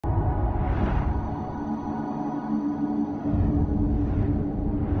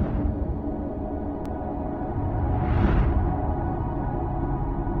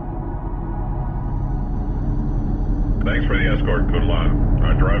Thanks for the escort, Kunlan.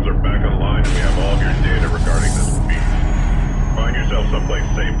 Our drives are back online and we have all of your data regarding this beast. Find yourself someplace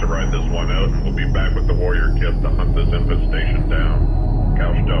safe to ride this one out, and we'll be back with the warrior kit to hunt this infestation down.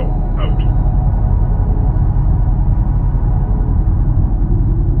 Couchdo, out.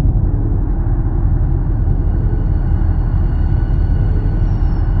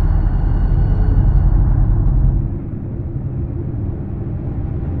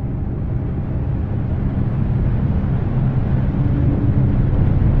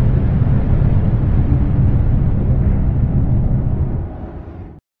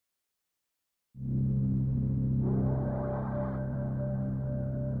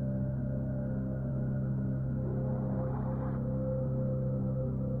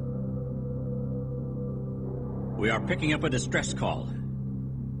 We are picking up a distress call.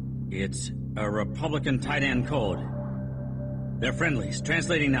 It's a Republican Titan code. They're friendlies.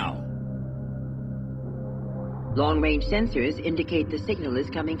 Translating now. Long-range sensors indicate the signal is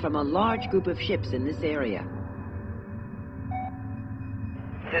coming from a large group of ships in this area.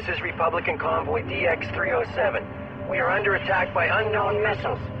 This is Republican convoy DX-307. We are under attack by unknown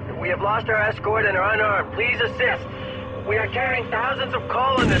missiles. We have lost our escort and are unarmed. Please assist. We are carrying thousands of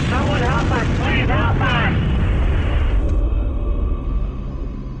colonists. Someone help us. Please help us.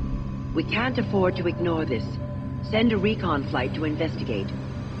 We can't afford to ignore this. Send a recon flight to investigate.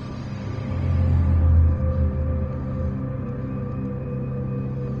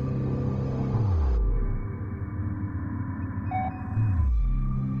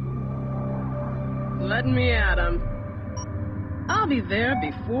 Let me at 'em. I'll be there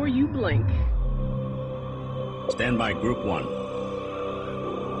before you blink. Stand by Group 1.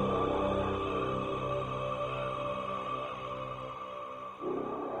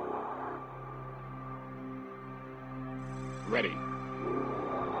 Ready.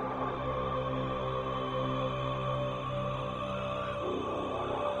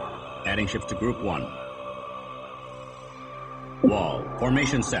 Adding ships to Group 1. Wall.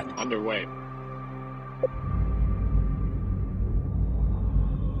 Formation set. Underway.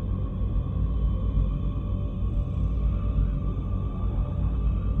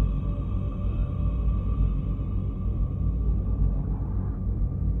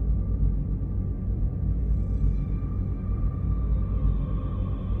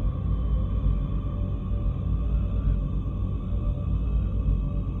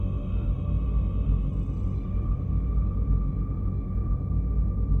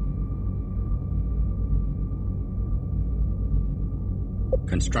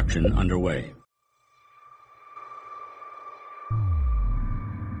 Construction underway.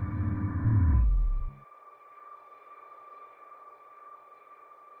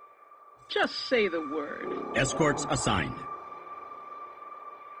 Just say the word. Escorts assigned.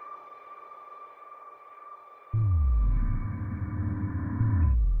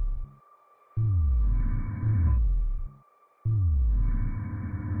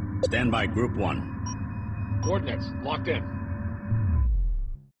 Stand by Group 1. Coordinates locked in.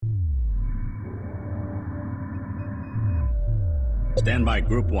 Stand by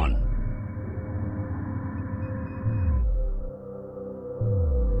Group 1.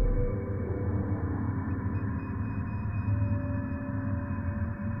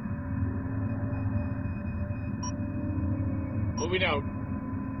 Moving out.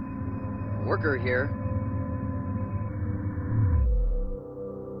 Worker here.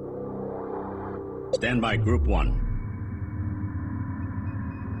 Stand by Group 1.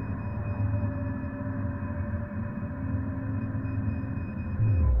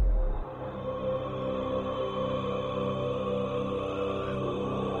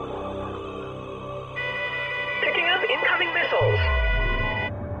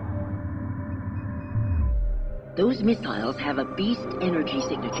 Those missiles have a beast energy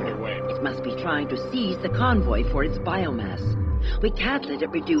signature. Underway. It must be trying to seize the convoy for its biomass. We can't let it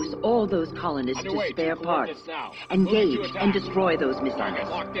reduce all those colonists Underway. to spare Two parts. coordinates now. Engage Moving to and attack. destroy those Target missiles.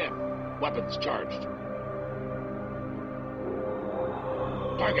 locked in. Weapons charged.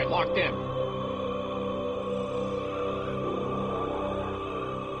 Target locked in.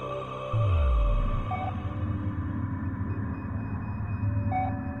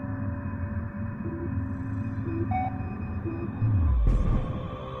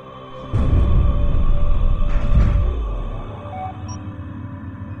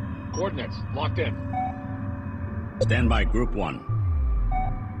 Coordinates locked in. Stand by Group 1.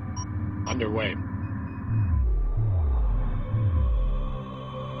 Underway.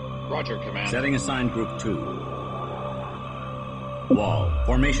 Roger, Command. Setting assigned Group 2. Wall.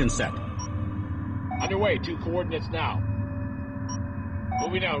 Formation set. Underway. 2 coordinates now.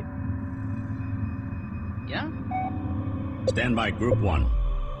 Moving out. Yeah? Stand by Group 1.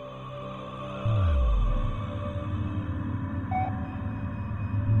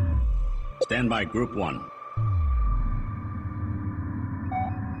 Stand by Group 1.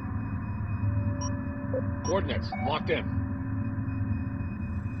 Coordinates locked in.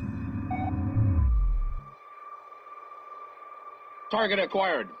 Target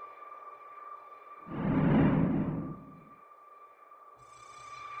acquired.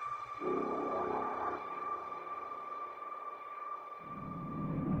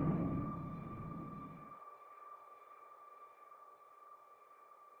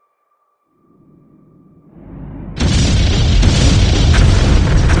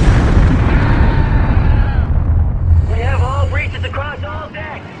 We have all breaches across all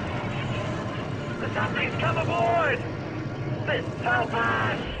decks! Something's come aboard! Help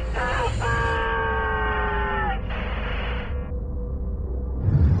us! Help us!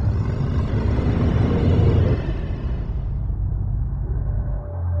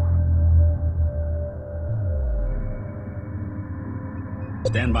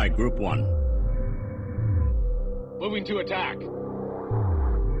 Stand by Group 1. Moving to attack.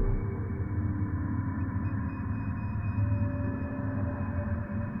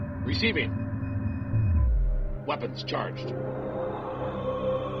 Receiving. Weapons charged.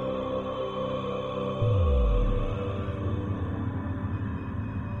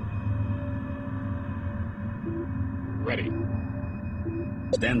 Ready.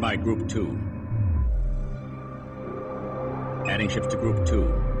 Stand by Group 2. Adding ships to Group 2.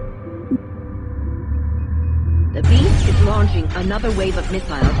 The Beast is launching another wave of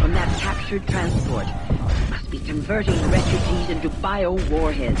missiles from that captured transport. Must be converting refugees into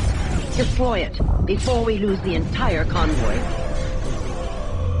bio-warheads. Destroy it before we lose the entire convoy.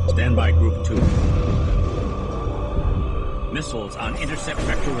 Stand by Group 2. Missiles on intercept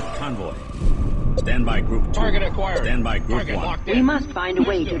vector with convoy. Stand by Group 2. Target acquired. Stand by Group Target 1. locked in. We must find a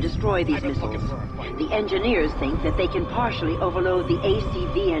way to destroy these I've been looking missiles. for a fight. The engineers think that they can partially overload the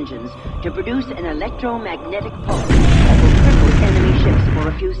ACV engines to produce an electromagnetic pulse that will cripple enemy ships for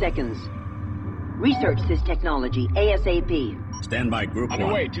a few seconds. Research this technology ASAP. Stand by Group 1.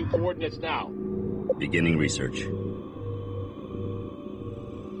 Underway, 2 coordinates now. Beginning research.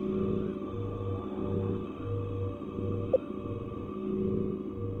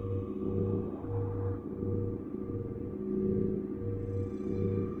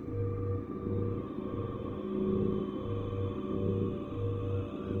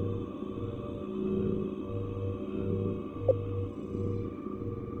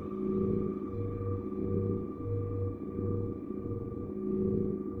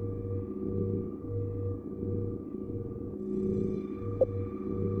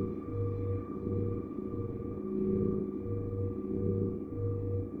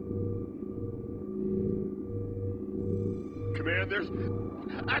 Commanders.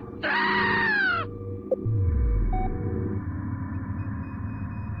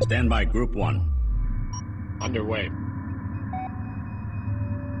 Stand by Group 1. Underway.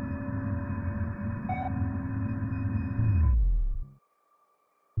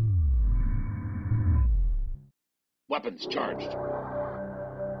 Weapons charged.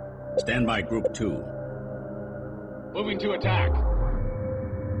 Stand by Group 2. Moving to attack.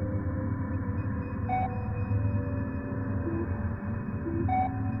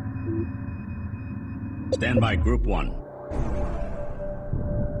 Stand by Group 1.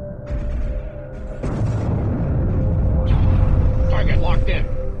 Target locked in.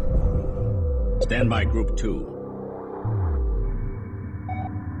 Stand by Group 2.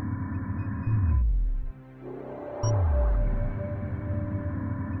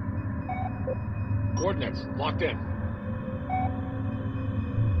 Coordinates locked in.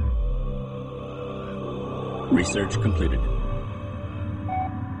 Research completed.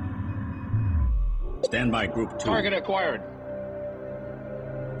 Stand by Group 2. Target acquired.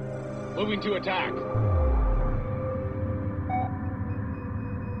 Moving to attack.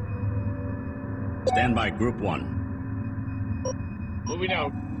 Stand by Group 1. Moving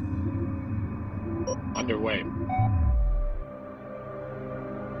out. Underway.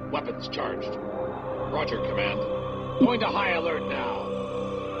 Weapons charged. Roger, Command. Going to high alert now.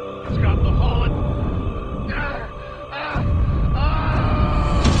 Stop the fallen.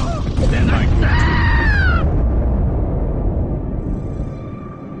 Stand by Group 2.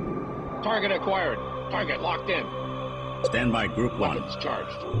 Target acquired. Target locked in. Stand by Group 1. Weapons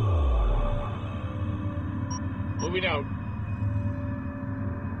charged. Moving out.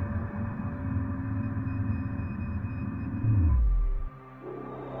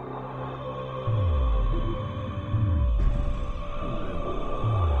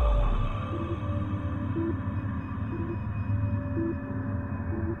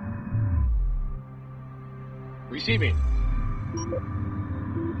 Receiving.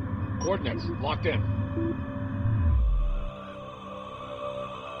 Coordinates locked in.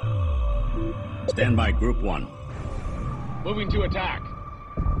 Stand by Group 1. Moving to attack.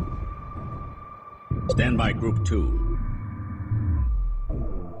 Stand by Group 2.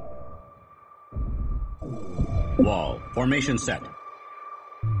 Wall. Formation set.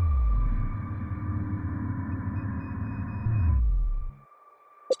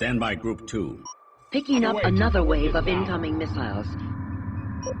 Stand by Group 2. Picking up another wave of incoming missiles.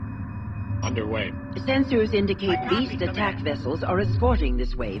 Underway. Sensors indicate beast attack vessels are escorting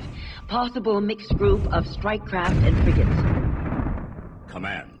this wave. Possible mixed group of strike craft and frigates.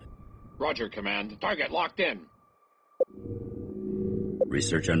 Command. Roger, Command. Target locked in.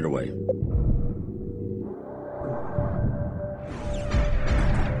 Research underway.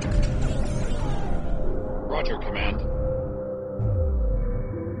 Roger, Command.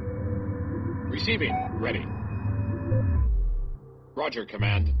 Receiving. Ready. Roger,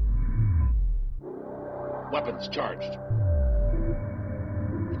 Command. Weapons charged.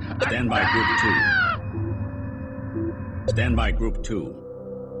 Stand by Group 2. Stand by Group 2.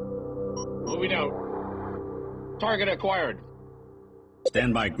 Moving out. Target acquired.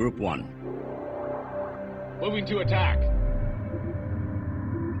 Stand by Group 1. Moving to attack.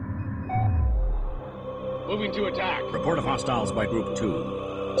 Moving to attack. Report of hostiles by Group 2.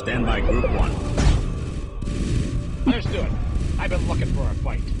 Stand by Group 1. Understood. I've been looking for a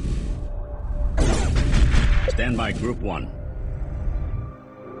fight. Stand by Group 1.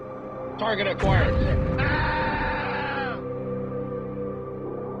 Target acquired.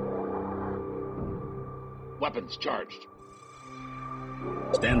 Weapons charged.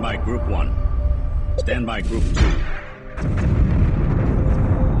 Stand by Group 1. Stand by Group 2.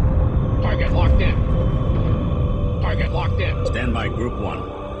 Target locked in. Target locked in. Stand by Group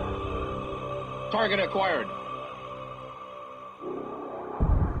 1. Target acquired.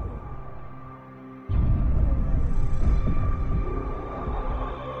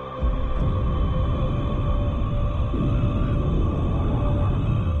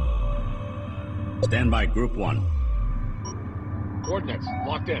 Stand by Group 1. Coordinates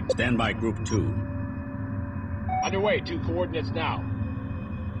locked in. Stand by Group 2. Underway to coordinates now.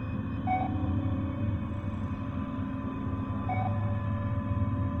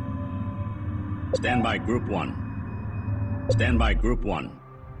 Stand by Group 1. Stand by Group 1.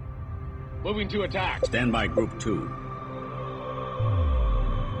 Moving to attack. Stand by Group 2.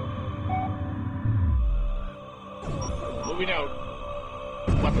 Moving out.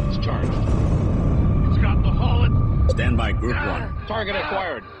 Weapons charged. Got the hull. Stand by Group 1. Target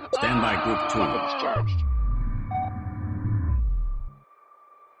acquired. Stand by Group 2. Weapons charged.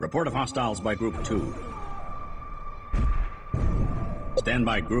 Report of hostiles by Group 2. Stand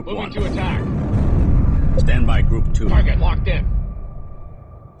by Group Moving 1. to attack. Stand by Group 2. Target locked in.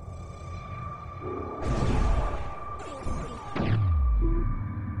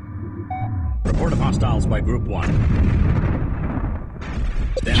 Report of hostiles by Group 1.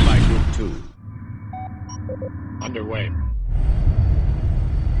 Stand by Group 2. Underway.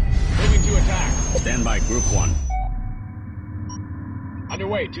 Moving to attack. Stand by Group 1.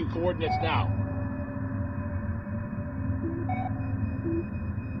 Underway to coordinates now.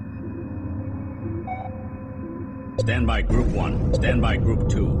 Stand by Group 1. Stand by Group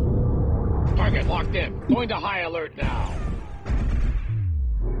 2. Target locked in. Going to high alert now.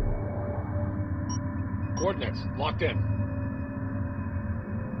 Coordinates locked in.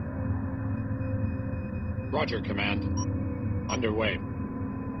 Roger, Command. Underway.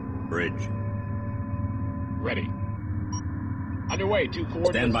 Bridge. Ready. Underway to coordinates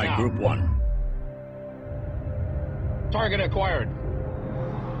Stand by now. Group 1. Target acquired.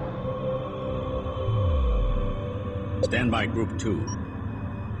 Stand by Group 2.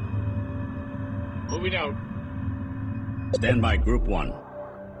 Moving out. Stand by Group 1.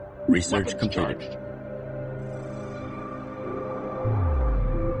 Research Weapons completed. charged.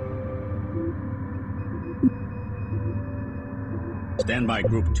 Stand by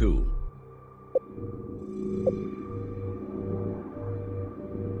Group 2.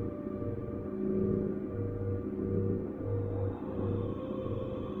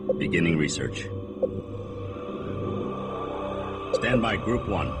 Beginning research. Stand by Group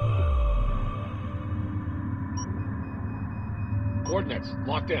 1. Coordinates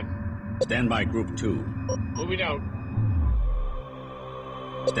locked in. Stand by Group 2. Moving out.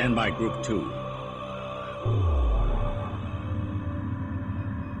 Stand by Group 2.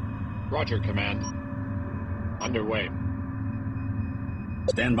 Roger, Command. Underway.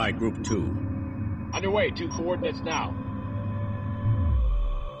 Stand by Group 2. Underway to coordinates now.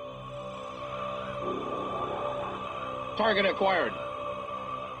 Target acquired.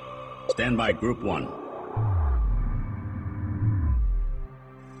 Stand by Group 1.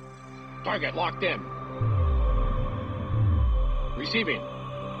 Target locked in. Receiving.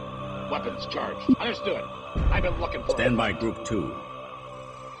 Weapons charged. Understood. I've been looking for Stand by Group 2.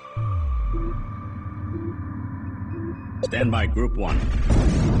 Stand by Group 1.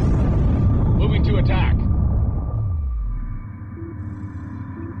 Moving to attack.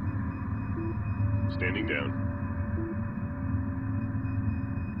 Standing down.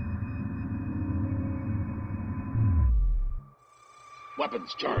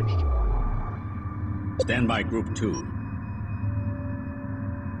 Weapons charged. Stand by Group 2.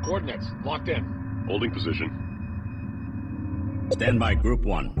 Coordinates locked in. Holding position. Stand by Group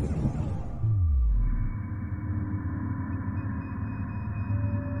 1.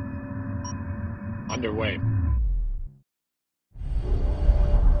 Underway.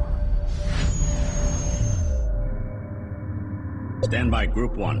 Stand by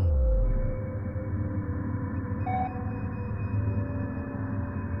Group 1.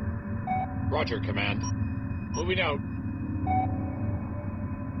 Roger, Command. Moving out.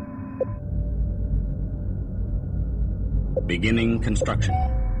 Beginning construction.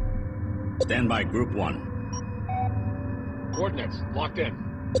 Stand by Group 1. Coordinates locked in.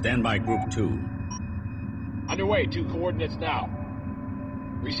 Stand by Group 2. Underway. 2 coordinates now.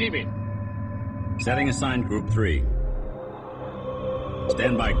 Receiving. Setting assigned Group 3.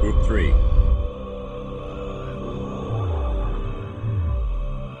 Stand by Group 3.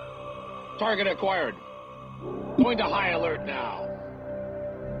 Target acquired. Going to high alert now.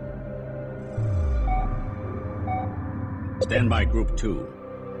 Stand by Group 2.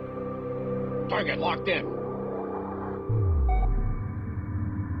 Target locked in.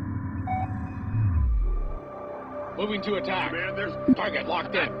 Moving to attack. Man, there's... Target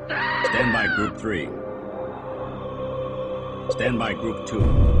locked in. Stand by Group 3. Stand by Group 2.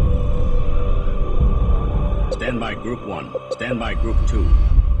 Stand by Group 1. Stand by Group 2.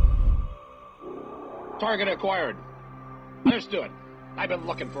 Target acquired. Understood. I've been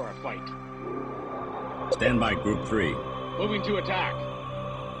looking for a fight. Stand by Group 3. Moving to attack.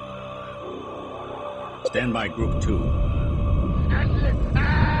 Stand by Group 2.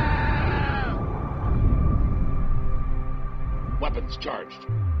 Weapons charged.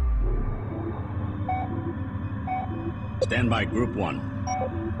 Stand by Group 1.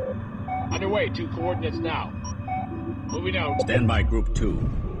 Underway. 2 coordinates now. Moving out. Stand by Group 2.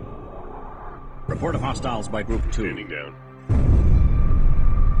 Report of hostiles by Group 2. Standing down.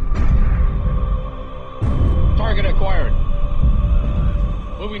 Target acquired.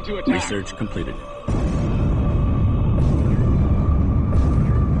 Moving to attack. Research completed.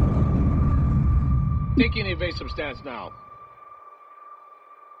 Taking evasive stance now.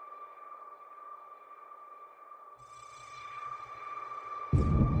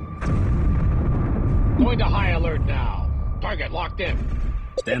 Going to high alert now. Target locked in.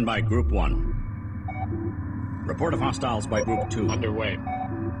 Stand by Group 1. Report of hostiles by Group 2. Underway.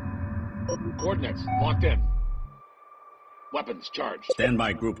 Coordinates locked in. Weapons charged. Stand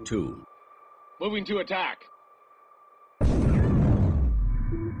by Group 2. Moving to attack.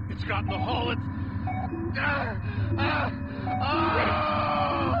 It's got in the hull. It's...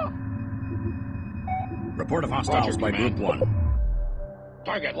 Report of hostiles Roger, by Command. Group 1.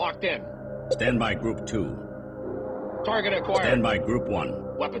 Target locked in. Stand by Group 2. Target acquired. Stand by Group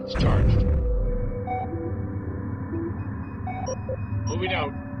 1. Weapons charged. Moving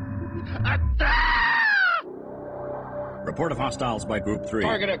out. Report of hostiles by Group 3.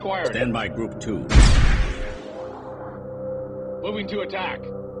 Target acquired. Stand by Group 2. Moving to attack.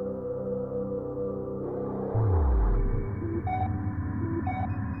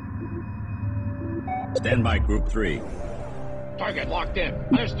 Stand by Group 3. Target locked in.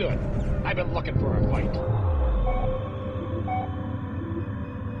 Understood. I've been looking for a fight.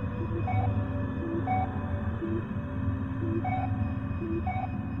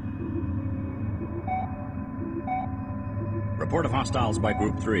 Report of hostiles by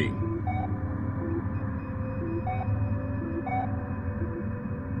Group 3.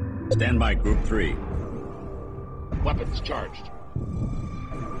 Stand by Group 3. Weapons charged.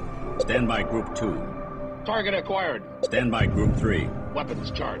 Stand by Group 2. Target acquired. Stand by Group 3.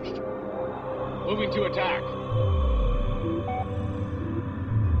 Weapons charged. Moving to attack.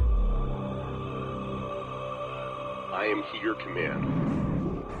 I am here,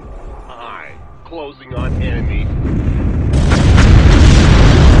 Command. I, closing on enemy.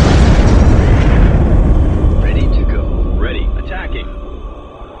 Ready to go. Ready. Attacking.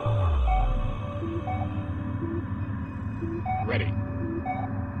 Ready.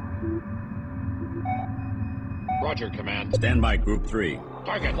 Roger, Command. Stand by Group 3.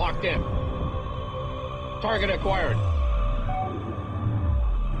 Target locked in. Target acquired.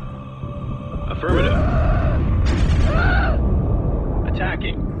 Affirmative.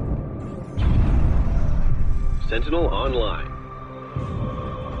 Attacking. Sentinel online.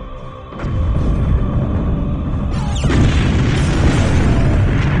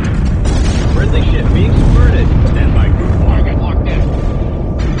 Friendly ship being subverted. Stand by Group 1. Target locked in.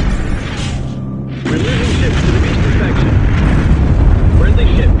 We're losing ships to the beast perfection. Friendly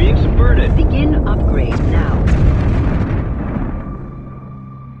ship being subverted. Begin upgrade now.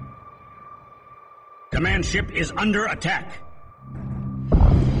 Command ship is under attack.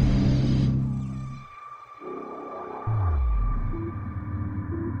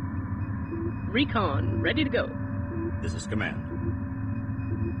 Recon, ready to go. This is Command.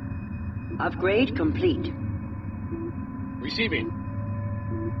 Upgrade complete. Receiving.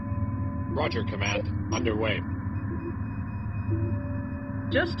 Roger, Command. Underway.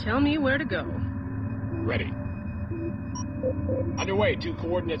 Just tell me where to go. Ready. Underway, 2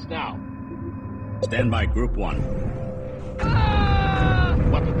 coordinates now. Stand by Group 1.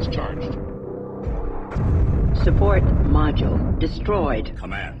 Weapons charged. Support module destroyed.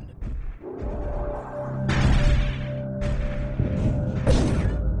 Command.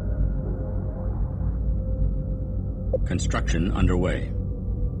 Construction underway.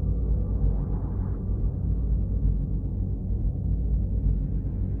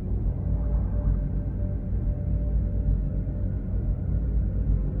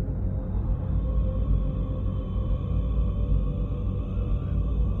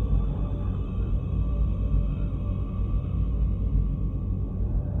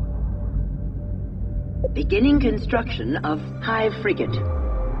 Beginning construction of Hive Frigate.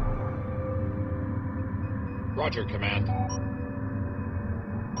 Roger, Command.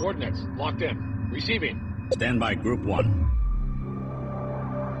 Coordinates locked in. Receiving. Stand by Group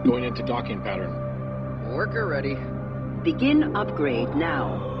 1. Going into docking pattern. Worker ready. Begin upgrade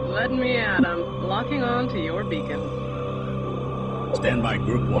now. Let me at 'em. Locking on to your beacon. Stand by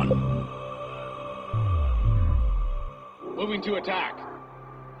Group 1. Moving to attack.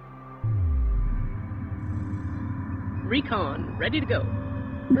 Recon, ready to go.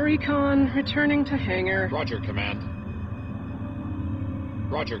 Recon, returning to hangar. Roger, Command.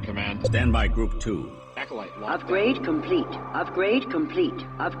 Roger, Command. Stand by Group 2. Acolyte locked Upgrade complete. Upgrade complete.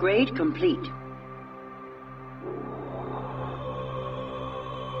 Upgrade complete.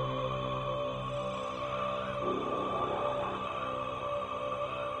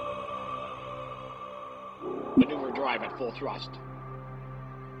 in. Maneuver drive at full thrust.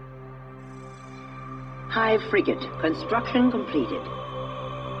 Hive Frigate. Construction completed.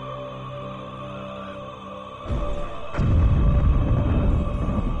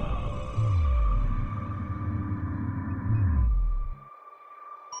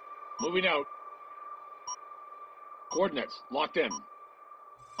 Moving out. Coordinates locked in.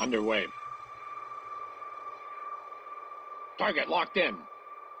 Underway. Target locked in.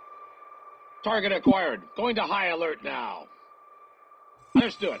 Target acquired. Going to high alert now.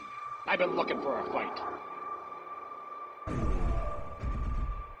 Understood. I've been looking for a fight.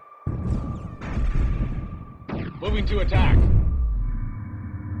 Moving to attack.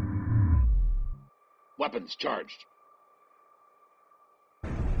 Weapons charged.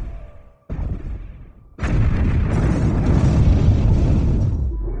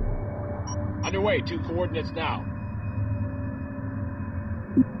 Underway, 2 coordinates now.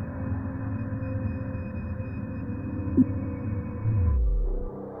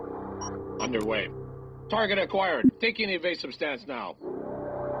 Underway. Target acquired. Taking evasive stance now.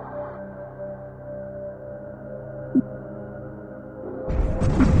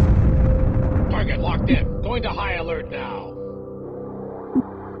 Target locked in. Going to high alert now.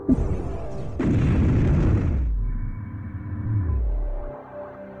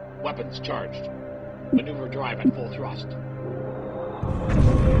 Weapons charged. Maneuver drive at full thrust.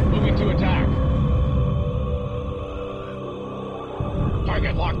 Moving to attack.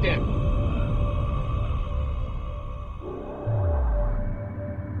 Target locked in.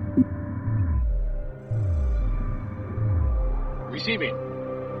 Receiving.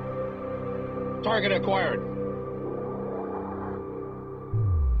 Target acquired.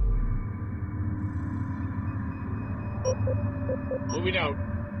 Moving out.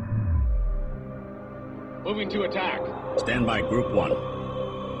 Moving to attack. Stand by Group 1.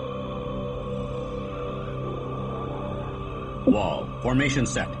 Wall. Formation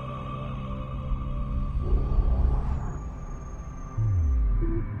set.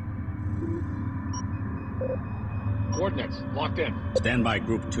 Coordinates locked in. Stand by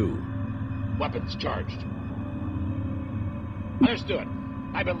Group 2. Weapons charged. Understood.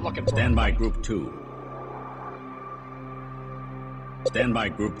 I've been looking for Stand a by fight. Group 2. Stand by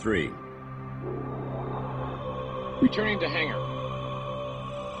Group 3. Returning to hangar.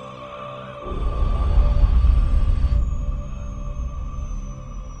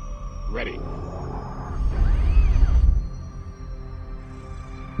 Ready.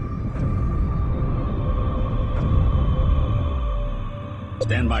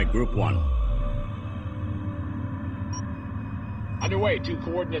 Stand by Group 1. Underway to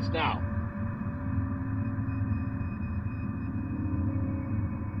coordinates now.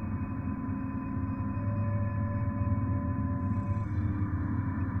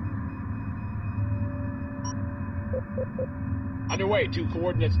 Underway to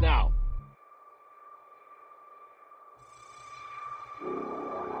coordinates now.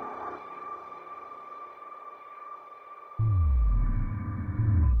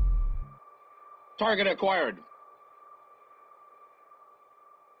 Target acquired.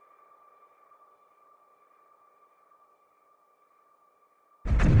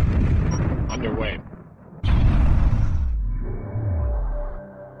 Underway.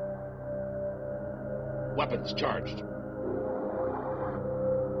 Weapons charged.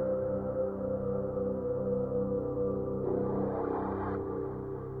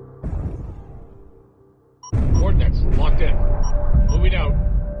 Coordinates locked in. Moving out.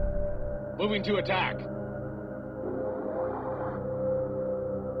 Moving to attack.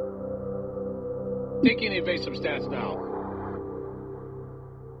 Taking evasive stance now.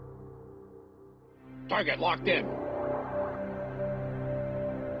 Target locked in.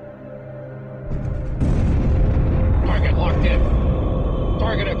 Target locked in.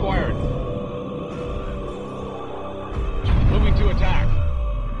 Target acquired. Moving to attack.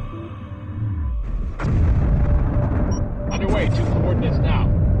 Underway to coordinates now.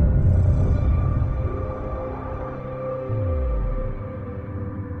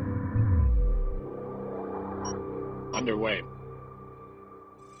 Underway.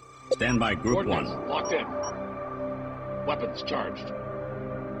 Stand by Group 1. Coordinates locked in. Weapons charged.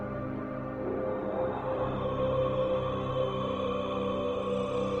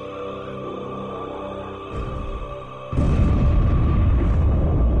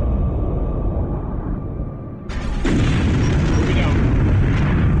 Moving out.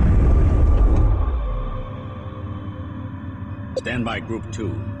 Stand by Group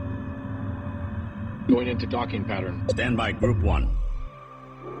 2. Going into docking pattern. Stand by Group 1.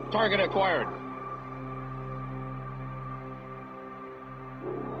 Target acquired.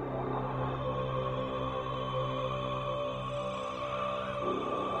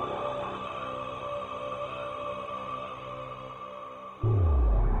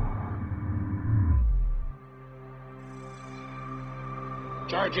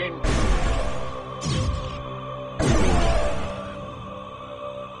 Charging.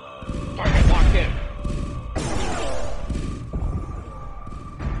 Target locked in.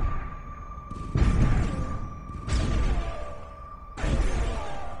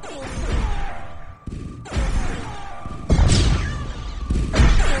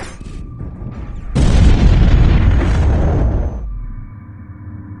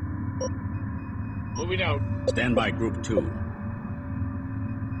 Moving out. Stand by Group 2.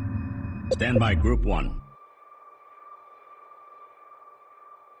 Stand by Group 1.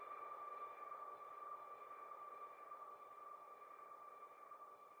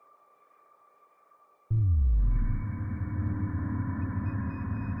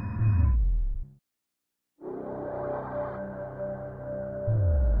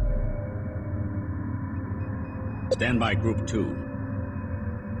 Stand by Group 2.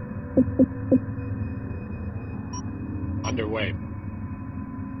 Underway.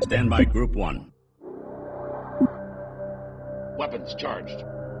 Stand by Group 1. Weapons charged.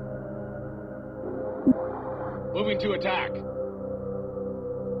 Moving to attack.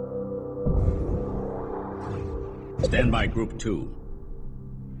 Stand by Group 2.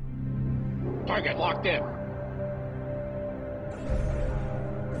 Target locked in.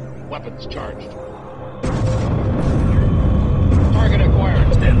 Weapons charged. Target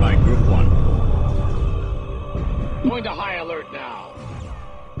acquired. Stand by Group 1. Going to high alert now.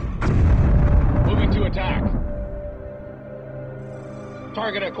 Moving to attack.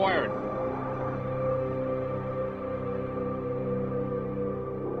 Target acquired.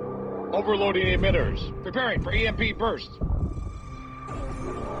 Overloading emitters. Preparing for EMP burst.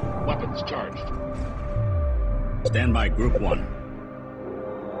 Weapons charged. Stand by Group 1.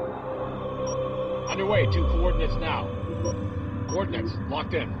 Underway to coordinates now. Coordinates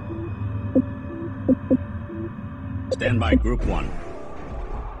locked in. Stand by Group 1.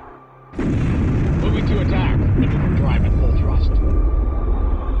 Moving to attack. Maneuver drive at full thrust. lost.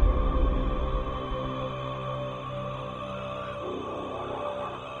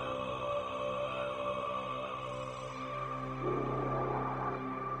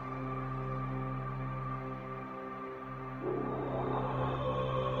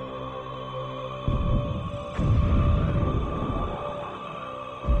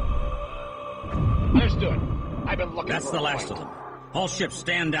 Understood. I've been looking That's for the a last fight. of them. All ships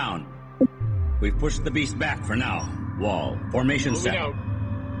stand down. We've pushed the beast back for now. Wall. Formation Moving set. out.